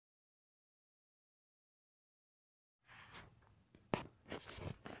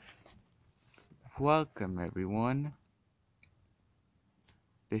Welcome everyone.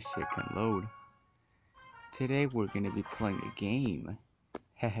 This shit can load. Today we're gonna be playing a game.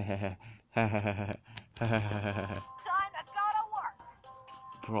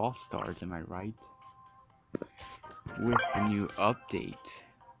 Brawl Stars, am I right? With the new update.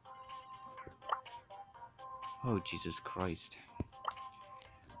 Oh Jesus Christ.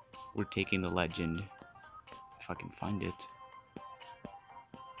 We're taking the legend. If I can find it.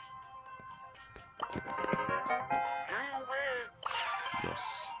 Yes.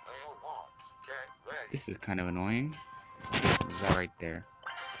 This is kind of annoying. Is that right there?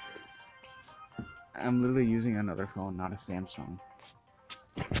 I'm literally using another phone, not a Samsung.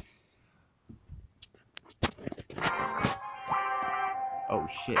 Oh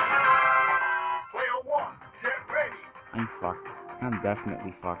shit. Player one, get ready. I'm fucked. I'm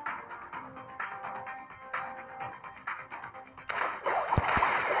definitely fucked.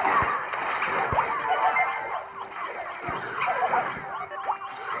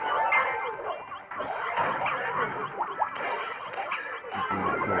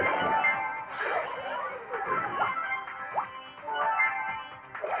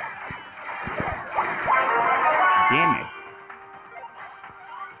 Damn it.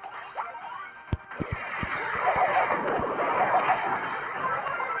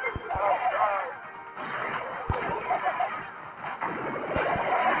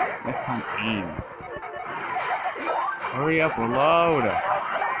 I can't aim. Hurry up, reload.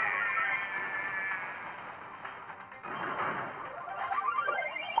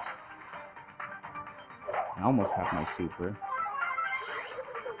 I almost have my super.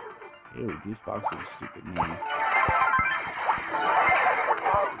 Ew, these boxes are stupid name.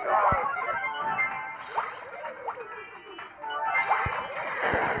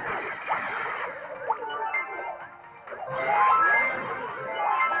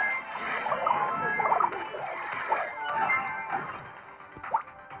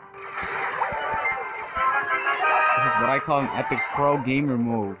 This is what I call an epic pro gamer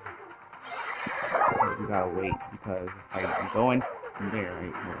move. You gotta wait because if I'm going from there, right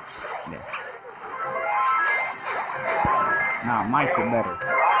here, there. Nah, my shit better.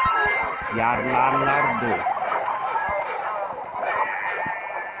 Yada yada yada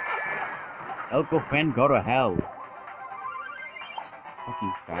do. Elko fan, go to hell.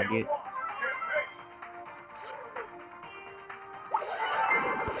 Fucking faggot.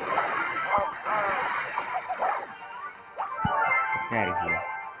 Get out of here.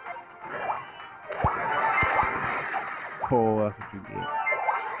 Oh, that's what you get.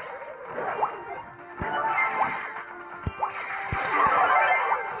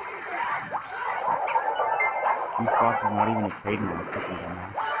 These bosses are not even a trading one. Fucking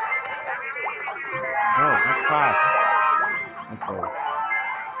dumbass. Bro, that's fast. Let's go.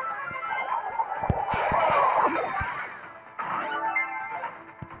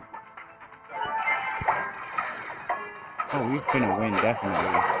 Oh, we're gonna win,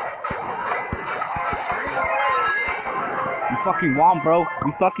 definitely. We fucking won, bro.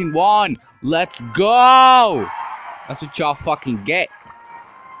 We fucking won. Let's go. That's what y'all fucking get.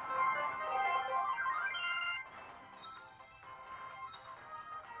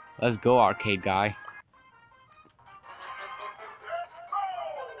 Let's go, arcade guy.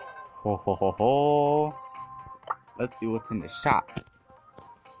 Ho ho ho ho. Let's see what's in the shop.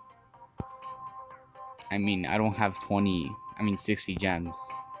 I mean, I don't have 60 gems.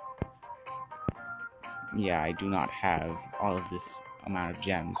 Yeah, I do not have all of this amount of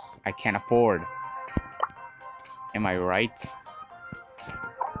gems. I can't afford. Am I right?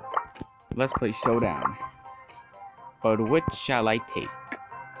 Let's play Showdown. But which shall I take?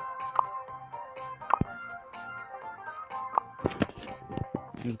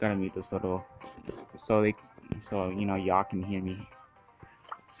 Just gotta mute this little so you know y'all can hear me.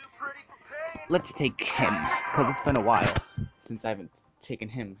 Let's take him, cause it's been a while since I haven't taken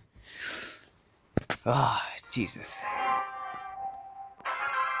him. Ah, Jesus.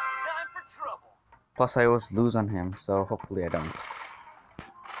 Time for trouble. Plus I always lose on him, so hopefully I don't.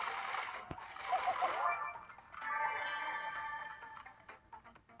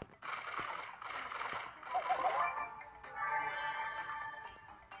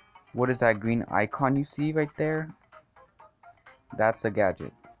 What is that green icon you see right there? That's a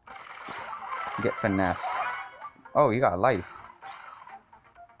gadget. Get finessed. Oh, you got life.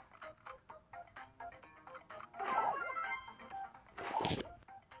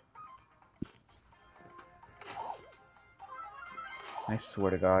 I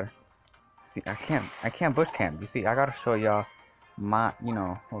swear to God. See, I can't bush camp. You see, I gotta show y'all my,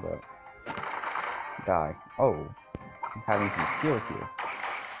 hold up. Die. Oh, he's having some skills here.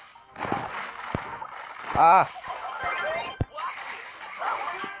 Ah!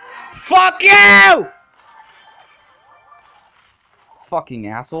 Fuck you! Fucking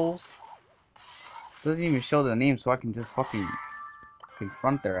assholes. Doesn't even show the name so I can just fucking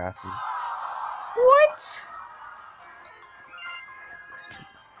confront their asses. What?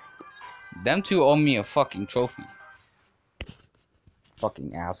 Them two owe me a fucking trophy.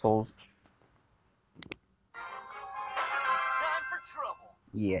 Fucking assholes. Time for trouble.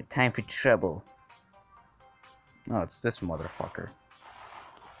 Yeah, time for trouble. Oh, it's this motherfucker.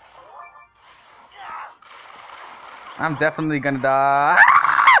 I'm definitely gonna die.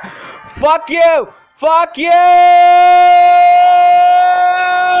 Fuck you! Fuck you!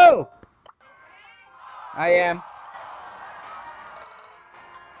 I am.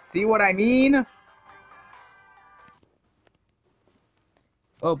 See what I mean?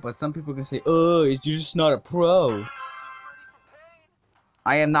 Oh, but some people can say, "Oh, you're just not a pro." Ready for pain?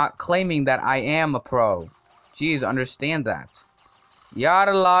 I am not claiming that I am a pro. Jeez, understand that.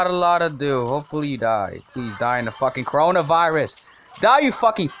 Yada lotta do. Hopefully you die. Please die in the fucking coronavirus. Die, you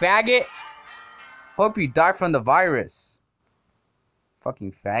fucking faggot. Hope you die from the virus.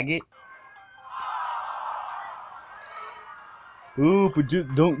 Fucking faggot. Ooh, but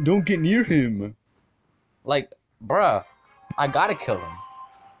just don't get near him. Like, bruh, I gotta kill him.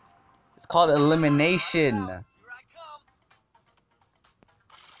 It's called elimination. Here I come.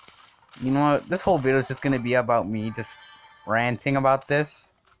 You know what? This whole video is just gonna be about me just ranting about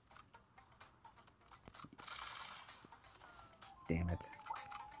this. Damn it.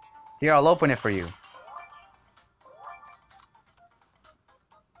 Here, I'll open it for you.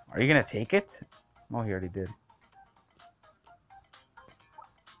 Are you gonna take it? Oh, he already did.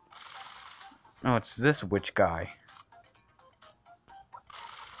 Oh, it's this witch guy.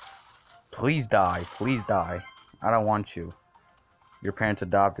 Please die. Please die. I don't want you. Your parents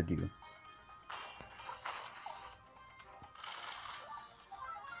adopted you.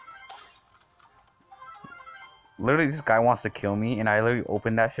 Literally, this guy wants to kill me, and I literally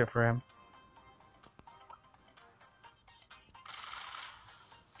opened that shit for him.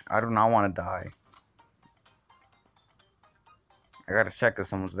 I do not want to die. I gotta check if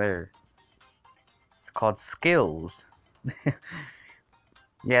someone's there. It's called skills.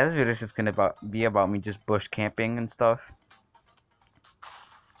 Yeah, this video is just gonna be about me just bush camping and stuff.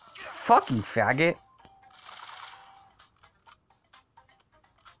 Fucking faggot.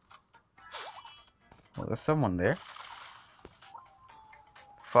 Well, there's someone there.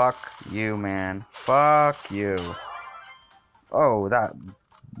 Fuck you, man. Fuck you. Oh, that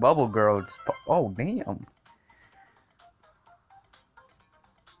bubble girl just... Oh, damn.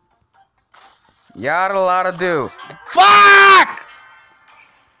 Yada lotta do. Fuck!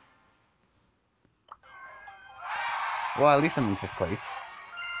 Well, at least I'm in 5th place.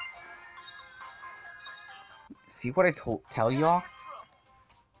 See what I tell y'all?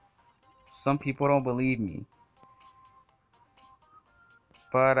 Some people don't believe me.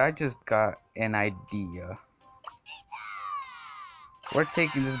 But I just got an idea. We're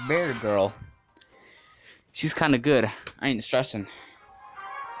taking this bear girl. She's kind of good. I ain't stressing.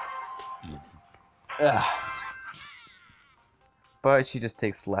 Ugh. But she just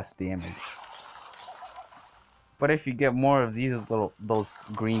takes less damage. But if you get more of those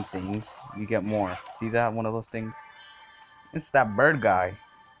green things, you get more. See that? One of those things? It's that bird guy.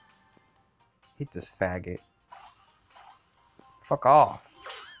 Hate this faggot. Fuck off.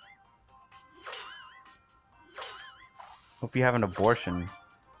 Hope you have an abortion.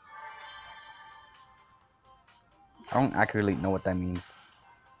 I don't accurately know what that means.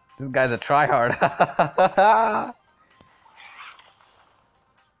 This guy's a tryhard.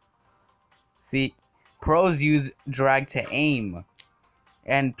 See, pros use drag to aim.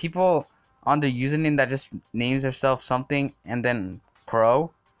 And people on the username that just names themselves something and then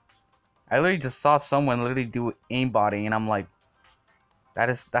pro. I literally just saw someone literally do aimbotting and I'm like,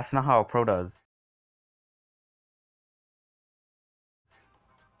 that's not how a pro does.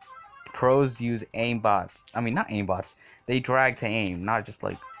 Pros use aimbots. I mean, not aimbots. They drag to aim, not just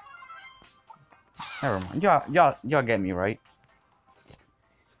like. Never mind. Y'all get me, right?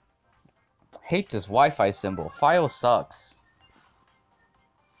 Hate this Wi-Fi symbol. File sucks.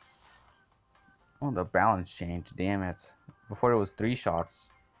 Oh, the balance changed. Damn it. Before it was 3 shots.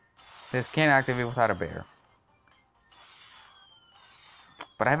 It says can't activate without a bear.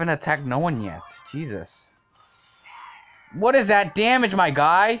 But I haven't attacked no one yet. Jesus. What is that damage, my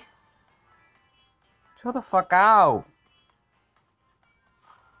guy? Chill the fuck out.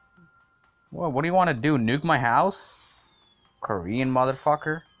 What do you want to do? Nuke my house? Korean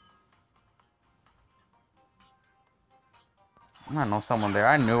motherfucker? I know someone there.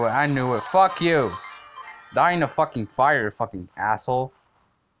 I knew it. Fuck you. Die in a fucking fire, fucking asshole.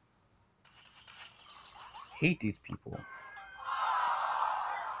 Hate these people.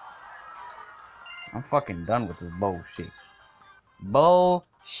 I'm fucking done with this bullshit.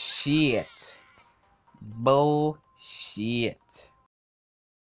 Bullshit. Bullshit.